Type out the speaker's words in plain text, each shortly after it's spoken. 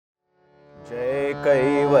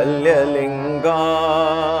Kaivalya liṅga,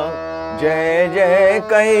 Jai Jai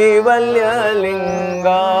Kaivalya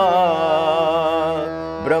liṅga,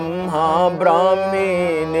 Brahma brahmī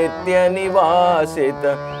nitya nivāsit,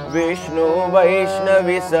 viṣṇu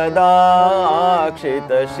vaiṣṇavī sadā,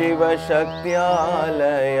 ākṣita śiva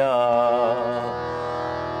śaktyālayā.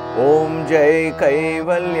 Om Jai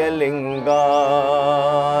Kaivalya liṅga,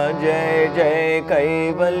 Jai Jai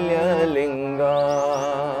Kaivalya liṅga.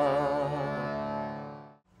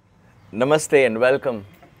 Namaste and welcome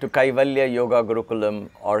to Kaivalya Yoga Gurukulam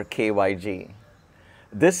or KYG.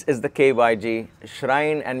 This is the KYG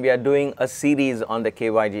shrine and we are doing a series on the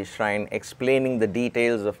KYG shrine explaining the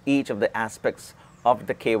details of each of the aspects of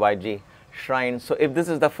the KYG shrine. So if this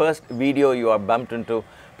is the first video you are bumped into,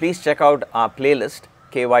 please check out our playlist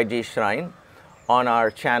KYG Shrine on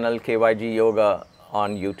our channel KYG Yoga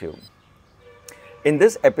on YouTube. In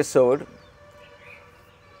this episode,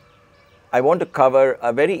 I want to cover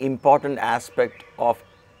a very important aspect of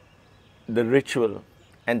the ritual,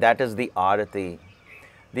 and that is the Aarti.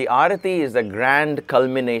 The Aarti is the grand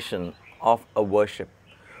culmination of a worship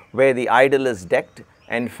where the idol is decked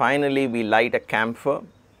and finally we light a camphor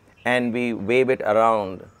and we wave it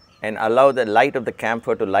around and allow the light of the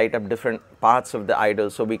camphor to light up different parts of the idol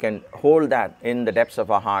so we can hold that in the depths of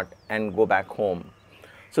our heart and go back home.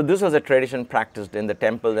 So this was a tradition practiced in the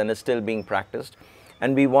temple and is still being practiced,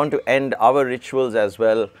 and we want to end our rituals as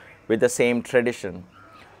well with the same tradition.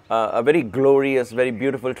 A very glorious, very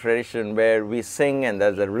beautiful tradition where we sing and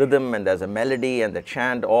there's a rhythm and there's a melody and the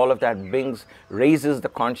chant, all of that raises the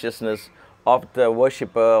consciousness of the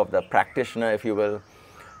worshipper, of the practitioner, if you will,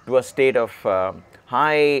 to a state of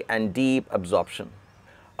high and deep absorption.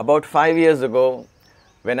 About 5 years ago,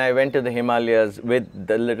 when I went to the Himalayas with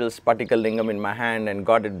the little spaṭika liṅgam in my hand and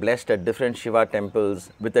got it blessed at different Shiva temples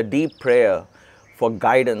with a deep prayer for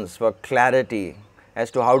guidance, for clarity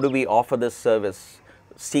as to how do we offer this service,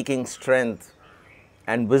 seeking strength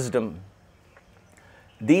and wisdom,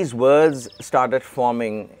 these words started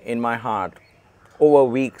forming in my heart over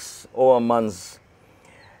weeks, over months.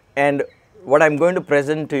 And what I'm going to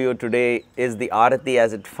present to you today is the Aarti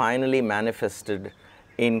as it finally manifested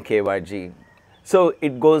in KYG. So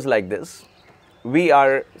it goes like this. We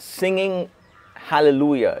are singing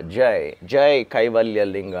Hallelujah, Jai, Jai Kaivalya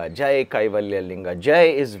liṅga, Jai Kaivalya liṅga. Jai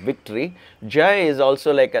is victory. Jai is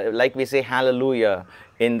also like we say Hallelujah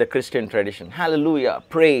in the Christian tradition. Hallelujah,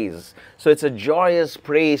 praise. So it's a joyous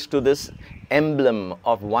praise to this emblem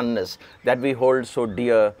of oneness that we hold so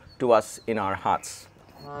dear to us in our hearts.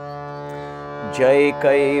 Jai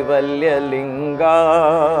Kaivalya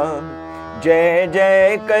liṅga, Jai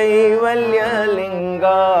Jai Kaivalya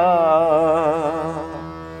liṅga.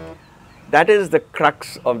 That is the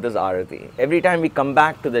crux of this Aarti. Every time we come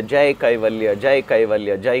back to the Jai Kaivalya, Jai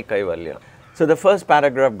Kaivalya, Jai Kaivalya. So the first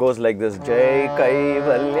paragraph goes like this. Jai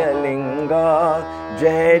Kaivalya liṅga,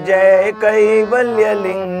 Jai Jai Kaivalya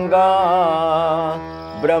liṅga,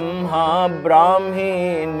 Brahma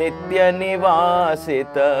brahmī nitya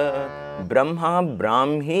nivāsit. Brahma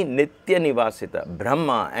brahmī nitya nivāsit.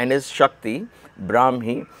 Brahma and his Shakti,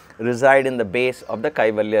 Brahmī, reside in the base of the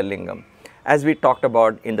Kaivalya lingam, as we talked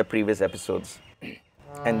about in the previous episodes.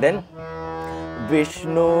 And then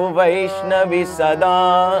viṣṇu vaiṣṇavī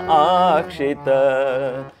sadā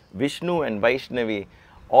ākṣita. Viṣṇu and Vaishnavi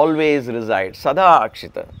always reside. Sadā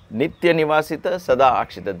ākṣita. Nitya nivāsita, sadā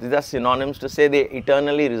ākṣita. These are synonyms to say they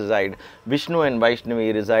eternally reside. Viṣṇu and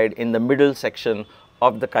Vaishnavi reside in the middle section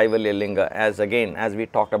of the Kaivalya liṅga, as we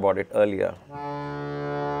talked about it earlier.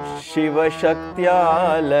 Śiva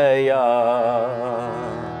śaktyālayā,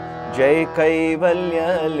 Jai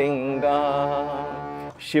Kaivalya liṅga.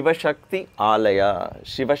 Shiva Shakti Alaya,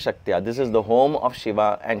 Shiva Shaktya. This is the home of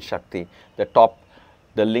Shiva and Shakti. The top,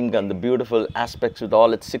 the lingam, the beautiful aspects with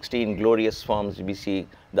all its 16 glorious forms. We see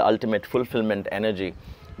the ultimate fulfillment energy.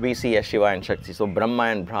 We see as Shiva and Shakti. So Brahma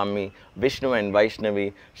and Brahmī, Viṣṇu and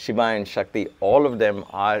Vaishnavi, Shiva and Shakti, all of them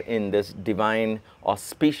are in this divine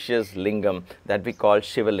auspicious lingam that we call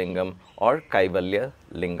Shiva lingam or Kaivalya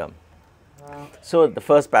lingam. So the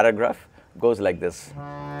first paragraph goes like this.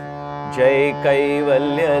 Jai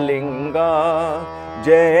Kaivalya liṅga,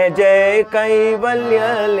 Jai Jai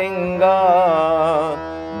Kaivalya liṅga,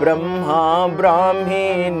 Brahma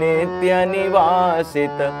brahmī nitya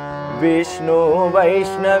nivāsit, viṣṇu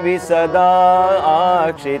vaiṣṇavī sadā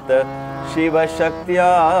ākṣita, śiva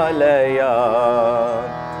śaktyālayā.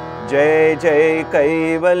 Jai Jai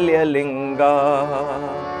Kaivalya liṅga,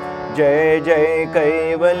 Jai Jai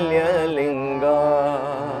Kaivalya liṅga.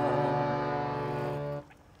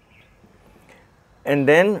 And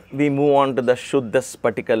then we move on to the śuddha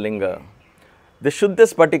spaṭika liṅga. The śuddha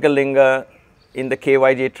spaṭika liṅga in the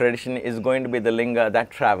KYJ tradition is going to be the liṅga that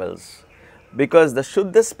travels. Because the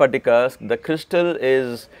Shuddha spaṭika, the crystal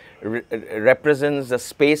represents the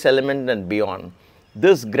space element and beyond.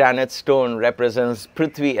 This granite stone represents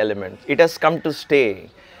Prithvi element. It has come to stay.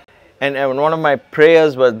 And one of my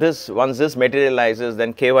prayers was this: once this materializes,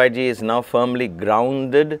 then KYJ is now firmly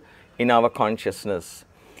grounded in our consciousness.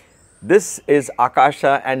 This is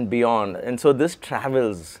Akasha and beyond, and so this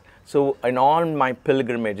travels. So in all my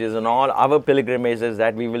pilgrimages and all our pilgrimages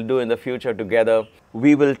that we will do in the future together,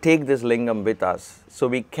 we will take this lingam with us. So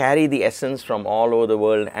we carry the essence from all over the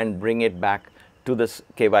world and bring it back to this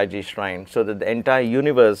KYJ shrine, so that the entire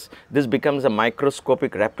universe, this becomes a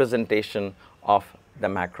microscopic representation of the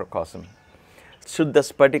macrocosm. Shuddha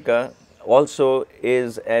spaṭika also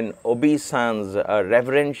is an obeisance, a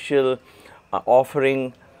reverential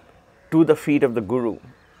offering to the feet of the Guru.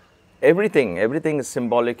 Everything is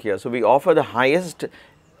symbolic here. So we offer the highest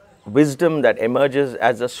wisdom that emerges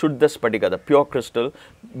as a Shuddha spaṭika, the pure crystal.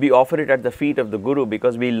 We offer it at the feet of the Guru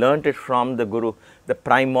because we learnt it from the Guru, the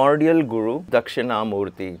primordial Guru,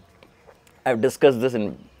 dakṣiṇāmūrti. I've discussed this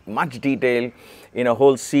in much detail in a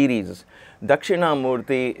whole series.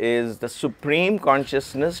 Dakṣiṇāmūrti is the supreme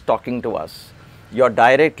consciousness talking to us, your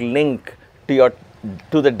direct link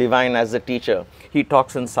to the divine as a teacher. He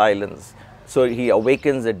talks in silence. So he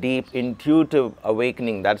awakens a deep intuitive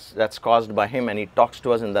awakening that's caused by him, and he talks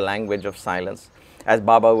to us in the language of silence. As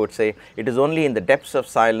Baba would say, it is only in the depths of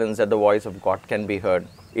silence that the voice of God can be heard.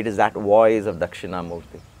 It is that voice of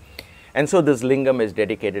dakṣiṇāmūrti. And so this lingam is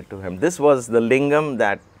dedicated to him. This was the lingam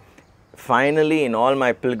that finally in all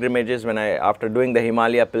my pilgrimages, after doing the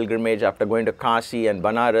Himalaya pilgrimage, after going to Kashi and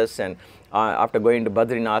Banaras, and after going to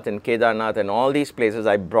Badrinath and Kedarnath and all these places,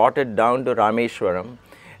 I brought it down to Rameshwaram.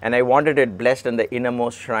 And I wanted it blessed in the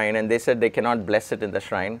innermost shrine, and they said they cannot bless it in the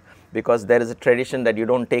shrine because there is a tradition that you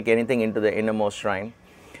don't take anything into the innermost shrine.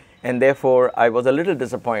 And therefore, I was a little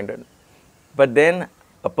disappointed. But then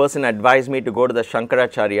a person advised me to go to the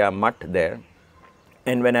Shankaracharya mutt there.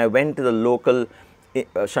 And when I went to the local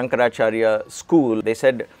Shankaracharya school, they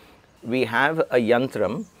said, we have a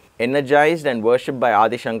yantram energized and worshipped by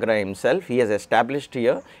Adi Shankara himself. He has established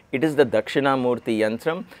here. It is the dakṣiṇāmūrti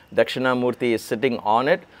yantram. Dakṣiṇāmūrti is sitting on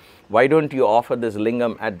it. Why don't you offer this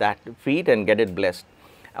lingam at that feet and get it blessed?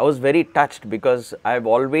 I was very touched because I've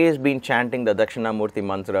always been chanting the dakṣiṇāmūrti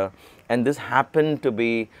mantra, and this happened to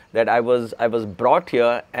be that I was brought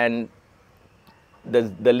here, and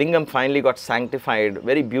the lingam finally got sanctified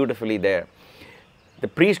very beautifully there. The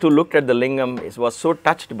priest who looked at the lingam was so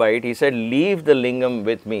touched by it, he said, leave the lingam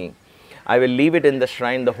with me. I will leave it in the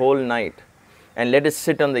shrine the whole night and let it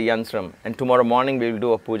sit on the yantram, and tomorrow morning we will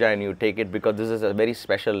do a puja and you take it, because this is a very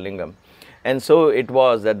special lingam. And so it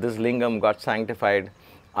was that this lingam got sanctified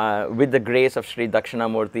with the grace of Sri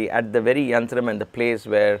Dakṣiṇāmūrti at the very yantram and the place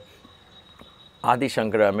where Adi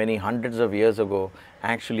Shankara many hundreds of years ago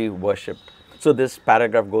actually worshipped. So this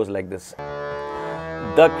paragraph goes like this.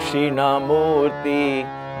 dakṣiṇāmūrti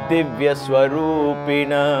divya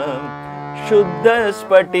svarūpiṇa śuddha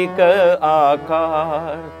spaṭika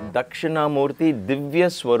ākār. dakṣiṇāmūrti divya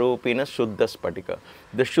svarūpiṇa śuddha spaṭika.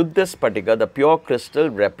 The śuddha spaṭika, the pure crystal,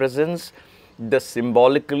 represents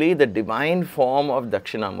symbolically the divine form of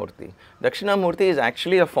dakṣiṇāmūrti. Dakṣiṇāmūrti is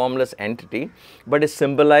actually a formless entity, but is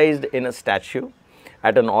symbolized in a statue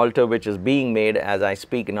at an altar which is being made as I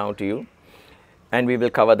speak now to you. And we will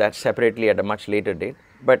cover that separately at a much later date.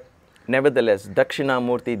 But nevertheless,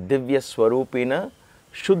 dakṣiṇāmūrti divya svarūpiṇa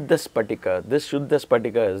śuddha spaṭika. This śuddha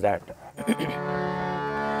spaṭika is that.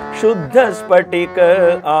 śuddha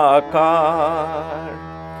spaṭika ākār.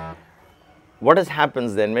 What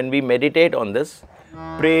happens then when we meditate on this?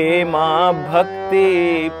 Premā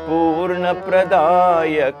bhakti pūrṇa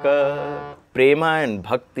pradāyaka. Prema and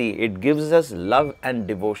bhakti, it gives us love and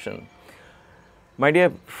devotion. My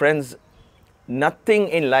dear friends, nothing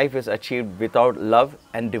in life is achieved without love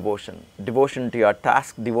and devotion. Devotion to your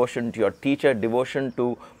task, devotion to your teacher, devotion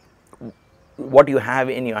to what you have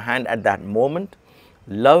in your hand at that moment.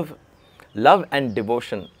 Love and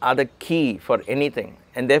devotion are the key for anything.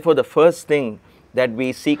 And therefore, the first thing that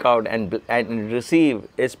we seek out and receive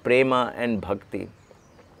is prema and bhakti.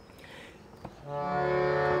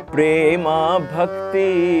 Prema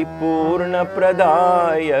bhakti pūrṇa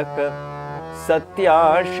pradāyaka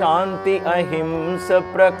satya śānti ahīṃsa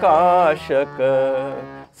prakāśaka.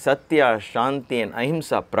 Satya, śānti and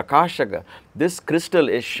ahīṃsa, prakāśaka. This crystal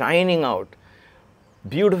is shining out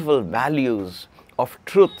beautiful values of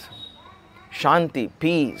truth, śānti,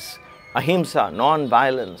 peace, ahīṃsa,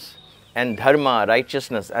 non-violence, and dharma,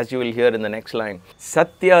 righteousness, as you will hear in the next line.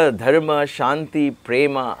 Satya, dharma, śānti,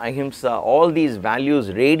 premā, ahīṃsa, all these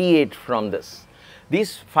values radiate from this.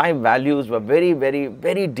 These 5 values were very, very,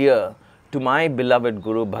 very dear to my beloved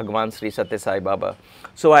Guru, Bhagavan Sri Satya Sai Baba.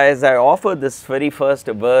 So as I offer this very first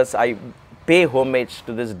verse, I pay homage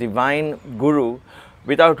to this divine Guru,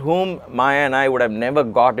 without whom Maya and I would have never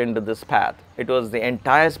got into this path. It was the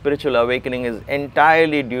entire spiritual awakening is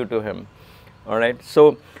entirely due to him. Alright,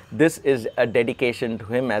 so this is a dedication to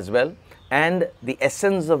him as well. And the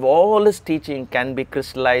essence of all his teaching can be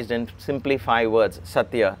crystallized in simply 5 words: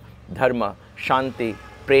 Satya, Dharma, Śānti,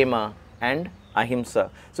 Premā and ahīṃsa.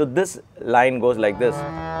 So this line goes like this: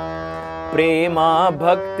 Premā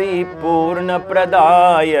bhakti pūrṇa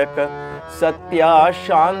pradāyaka, satya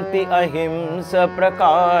śānti ahīṃsa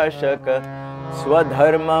prakāśaka,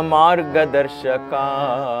 svadharma margadarshaka.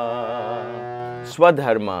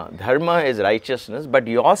 Svadharma, dharma is righteousness, but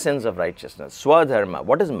your sense of righteousness. Svadharma,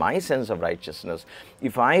 what is my sense of righteousness?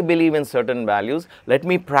 If I believe in certain values, let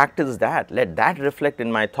me practice that. Let that reflect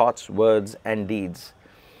in my thoughts, words and deeds.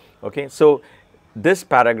 Okay, so this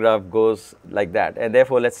paragraph goes like that, and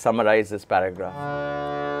therefore let's summarize this paragraph.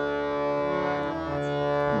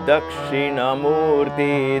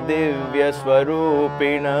 dakṣiṇāmūrti divya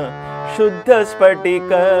svarūpiṇa śuddha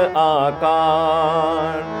spaṭika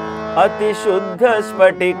ākār ati śuddha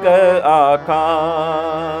spaṭika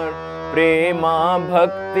ākār premā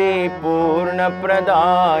bhakti pūrṇa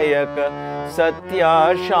pradāyaka satya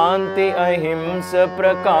śānti ahīṃsa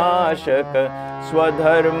prakāśaka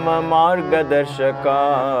svadharma margadarshaka.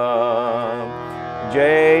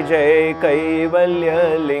 Jai Jai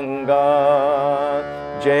Kaivalya liṅga,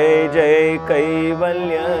 Jai Jai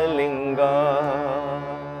Kaivalya liṅga.